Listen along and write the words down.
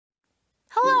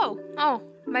Hello! Oh,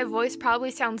 my voice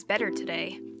probably sounds better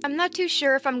today. I'm not too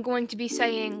sure if I'm going to be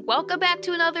saying, welcome back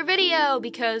to another video,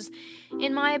 because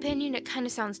in my opinion it kind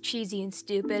of sounds cheesy and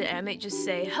stupid, and I might just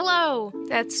say, hello!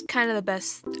 That's kind of the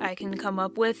best I can come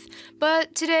up with.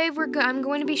 But today I'm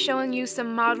going to be showing you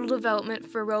some model development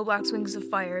for Roblox Wings of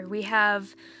Fire. We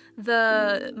have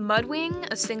the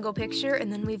MudWing, a single picture,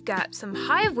 and then we've got some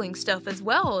HiveWing stuff as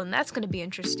well, and that's going to be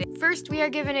interesting. First, we are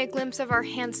given a glimpse of our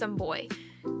handsome boy.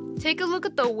 Take a look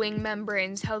at the wing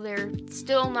membranes, how they're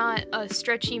still not a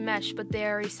stretchy mesh, but they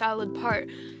are a solid part.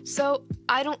 So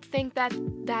I don't think that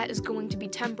is going to be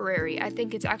temporary. I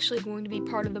think it's actually going to be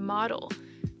part of the model.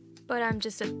 But I'm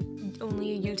just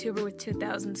only a YouTuber with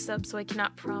 2,000 subs, so I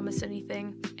cannot promise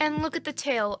anything. And look at the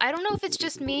tail. I don't know if it's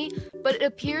just me, but it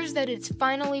appears that it's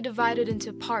finally divided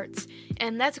into parts,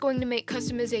 and that's going to make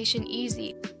customization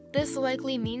easy. This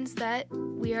likely means that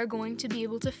we are going to be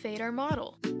able to fade our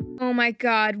model. Oh my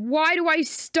god, why do I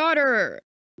stutter?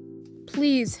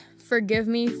 Please forgive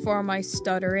me for my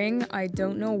stuttering. I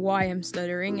don't know why I'm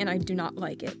stuttering, and I do not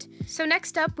like it. So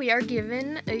next up, we are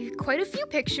given quite a few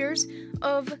pictures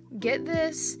of, get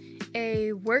this,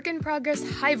 a work-in-progress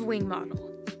HiveWing model.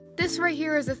 This right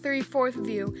here is a 3/4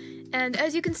 view, and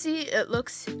as you can see, it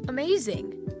looks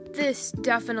amazing. This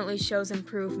definitely shows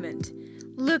improvement.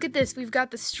 Look at this, we've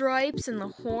got the stripes and the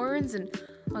horns and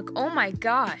like, oh my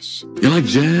gosh. You like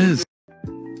jazz?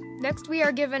 Next we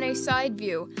are given a side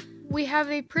view. We have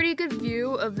a pretty good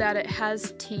view of that it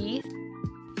has teeth.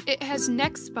 It has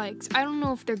neck spikes. I don't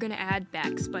know if they're gonna add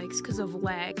back spikes because of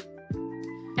lag.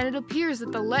 And it appears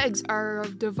that the legs are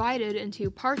divided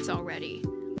into parts already.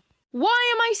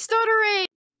 Why am I stuttering?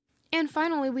 And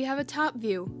finally we have a top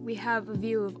view. We have a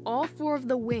view of all 4 of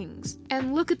the wings.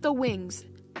 And look at the wings.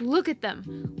 Look at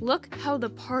them. Look how the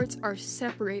parts are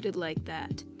separated like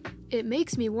that. It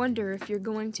makes me wonder if you're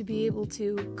going to be able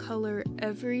to color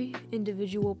every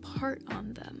individual part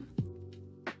on them.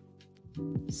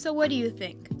 So what do you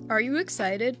think? Are you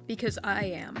excited? Because I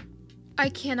am. I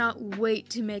cannot wait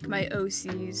to make my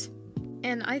OCs.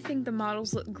 And I think the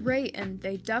models look great and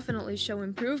they definitely show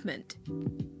improvement.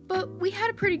 But we had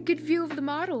a pretty good view of the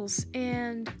models,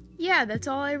 and yeah, that's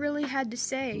all I really had to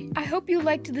say. I hope you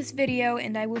liked this video,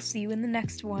 and I will see you in the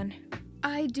next one.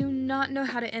 I do not know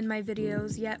how to end my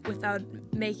videos yet without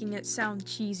making it sound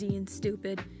cheesy and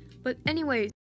stupid. But anyways,